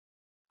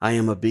I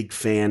am a big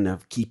fan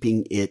of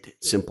keeping it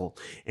simple.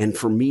 And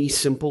for me,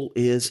 simple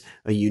is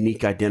a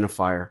unique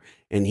identifier.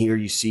 And here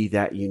you see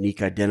that unique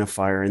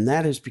identifier. And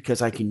that is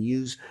because I can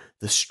use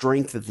the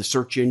strength of the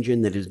search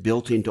engine that is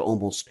built into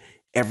almost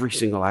every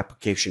single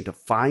application to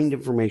find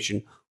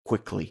information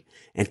quickly.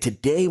 And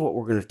today, what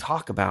we're going to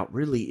talk about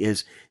really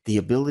is the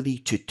ability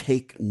to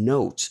take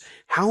notes.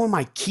 How am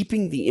I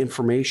keeping the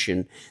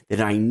information that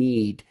I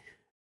need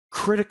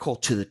critical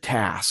to the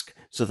task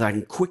so that I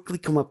can quickly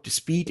come up to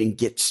speed and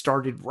get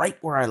started right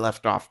where I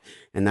left off?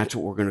 And that's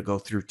what we're going to go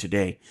through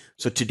today.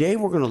 So today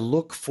we're going to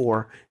look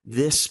for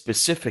this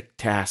specific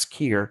task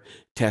here,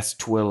 Test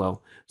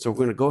Twilio. So we're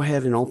going to go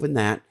ahead and open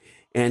that.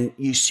 And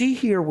you see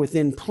here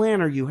within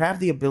Planner, you have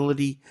the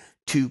ability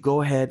to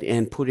go ahead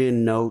and put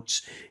in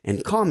notes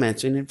and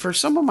comments. And for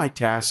some of my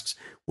tasks,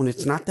 when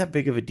it's not that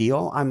big of a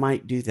deal, I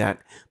might do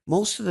that.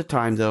 Most of the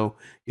time, though,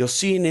 you'll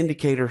see an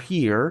indicator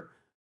here,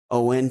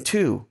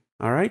 ON2.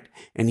 All right.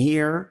 And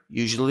here,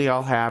 usually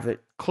I'll have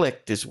it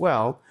clicked as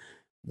well,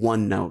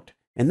 OneNote.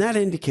 And that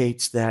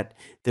indicates that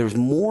there's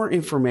more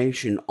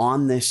information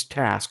on this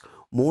task,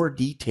 more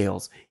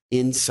details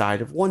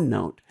inside of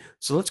OneNote.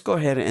 So let's go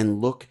ahead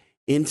and look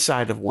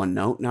inside of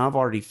OneNote. Now I've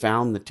already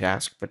found the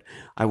task, but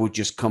I would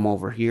just come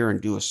over here and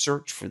do a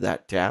search for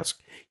that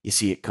task. You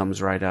see it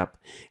comes right up.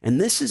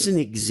 And this is an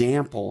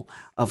example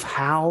of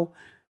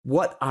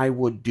what I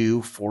would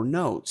do for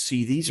notes.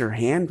 See, these are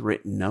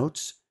handwritten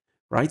notes,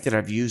 right, that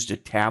I've used a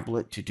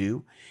tablet to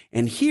do.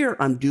 And here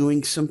I'm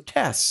doing some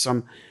tests.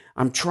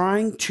 I'm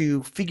trying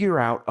to figure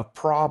out a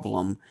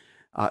problem.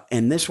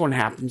 And this one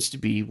happens to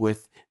be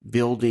with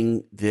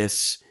building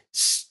this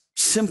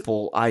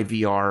simple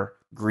IVR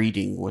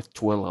greeting with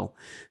Twilio.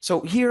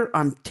 So here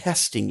I'm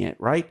testing it,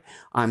 right?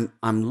 I'm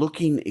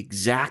looking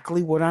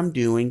exactly what I'm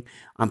doing.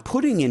 I'm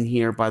putting in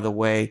here, by the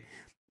way,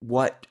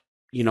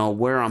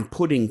 where I'm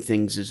putting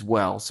things as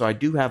well. So I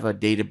do have a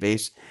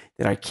database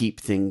that I keep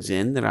things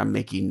in that I'm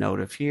making note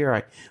of here.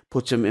 I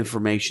put some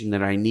information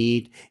that I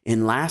need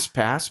in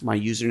LastPass. My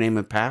username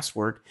and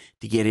password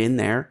to get in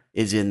there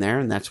is in there,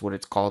 and that's what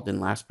it's called in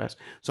LastPass.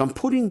 So I'm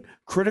putting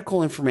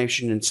critical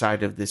information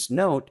inside of this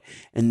note,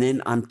 and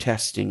then I'm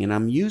testing, and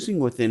I'm using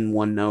within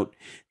OneNote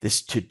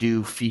this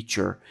to-do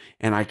feature,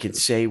 and I can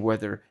say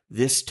whether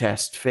this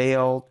test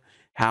failed,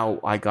 how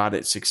I got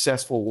it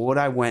successful, what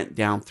I went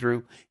down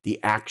through, the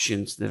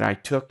actions that I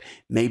took.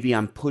 Maybe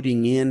I'm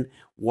putting in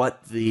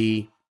what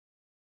the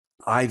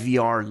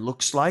IVR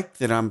looks like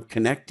that I'm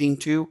connecting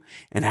to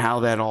and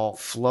how that all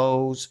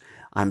flows.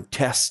 I'm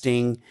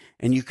testing,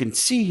 and you can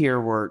see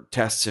here where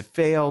tests have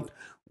failed,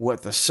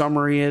 what the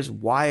summary is,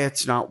 why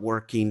it's not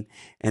working,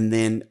 and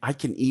then I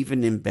can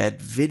even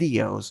embed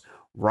videos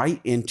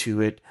right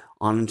into it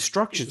on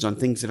instructions on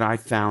things that I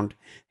found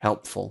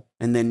helpful.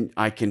 And then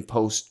I can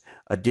post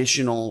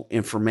additional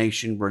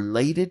information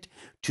related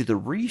to the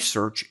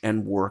research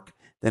and work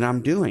that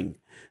I'm doing.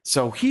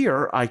 So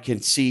here I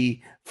can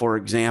see, for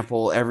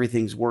example,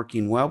 everything's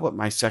working well, but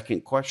my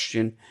second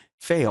question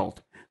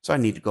failed. So I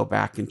need to go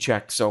back and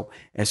check. So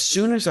as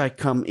soon as I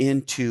come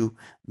into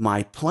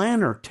my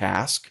planner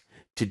task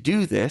to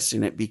do this,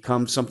 and it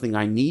becomes something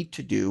I need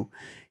to do,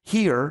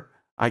 here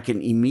I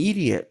can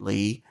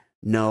immediately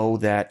know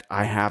that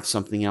I have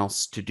something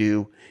else to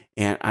do.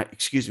 And I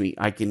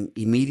can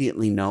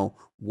immediately know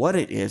what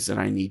it is that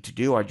I need to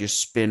do. I just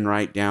spin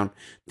right down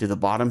to the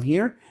bottom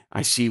here.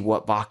 I see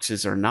what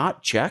boxes are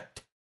not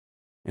checked,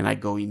 and I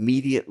go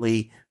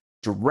immediately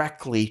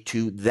directly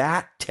to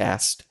that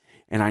test,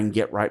 and I can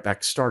get right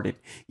back started.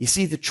 You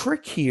see, the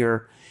trick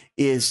here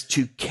is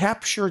to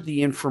capture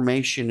the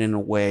information in a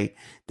way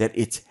that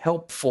it's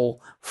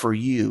helpful for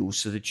you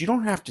so that you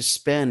don't have to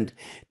spend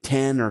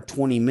 10 or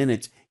 20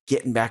 minutes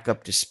getting back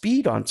up to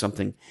speed on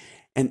something.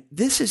 And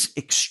this is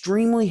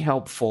extremely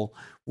helpful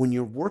when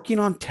you're working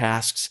on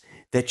tasks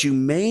that you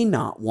may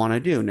not want to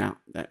do. Now,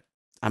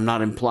 I'm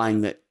not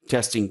implying that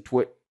testing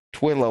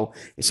Twilio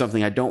is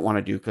something I don't want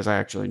to do, because I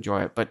actually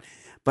enjoy it. But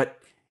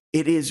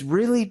it is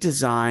really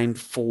designed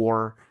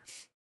for,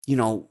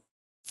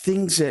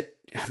 things that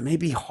may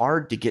be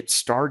hard to get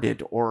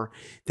started, or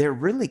they're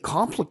really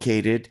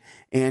complicated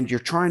and you're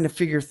trying to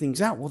figure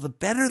things out. Well, the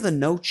better the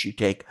notes you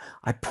take,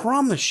 I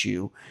promise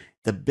you,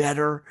 the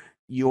better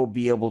you'll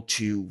be able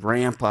to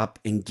ramp up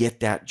and get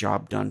that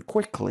job done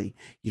quickly.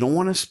 You don't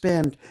want to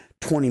spend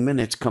 20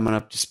 minutes coming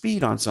up to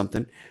speed on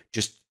something.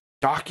 Just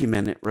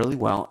document it really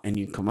well, and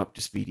you come up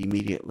to speed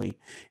immediately.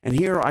 And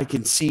here I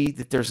can see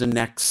that there's a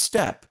next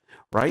step,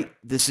 right?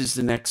 This is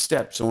the next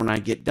step. So when I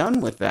get done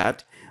with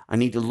that, I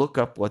need to look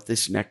up what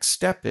this next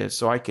step is.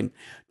 So I can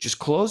just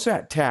close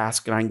that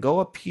task, and I can go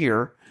up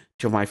here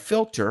to my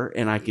filter,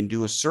 and I can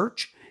do a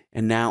search,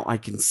 and now I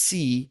can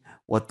see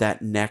what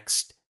that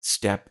next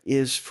step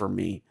is for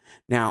me.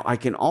 Now I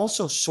can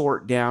also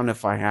sort down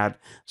if I had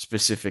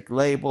specific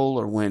label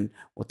or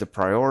what the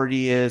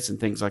priority is and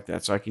things like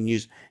that. So I can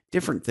use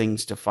different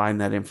things to find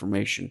that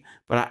information.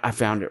 But I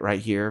found it right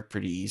here,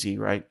 pretty easy,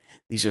 right?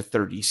 These are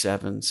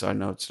 37, so I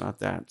know it's not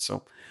that.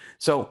 So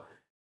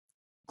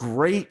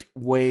great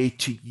way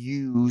to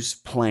use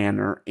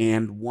Planner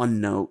and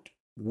OneNote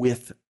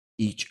with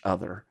each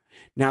other.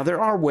 Now,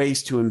 there are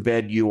ways to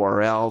embed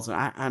URLs.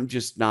 I'm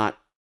just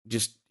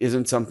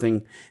isn't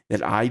something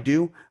that I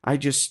do. I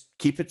just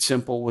keep it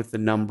simple with the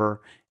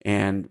number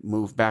and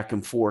move back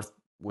and forth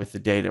with the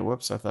data.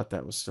 Whoops, I thought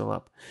that was still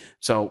up.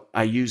 So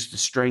I use the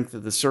strength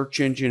of the search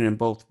engine in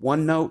both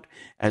OneNote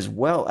as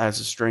well as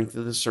the strength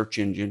of the search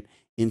engine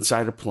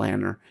inside a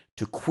planner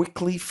to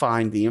quickly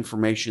find the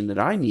information that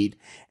I need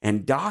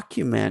and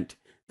document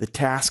the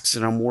tasks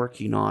that I'm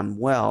working on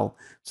well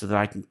so that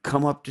I can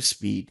come up to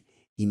speed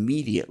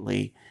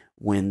immediately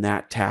when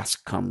that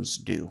task comes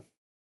due.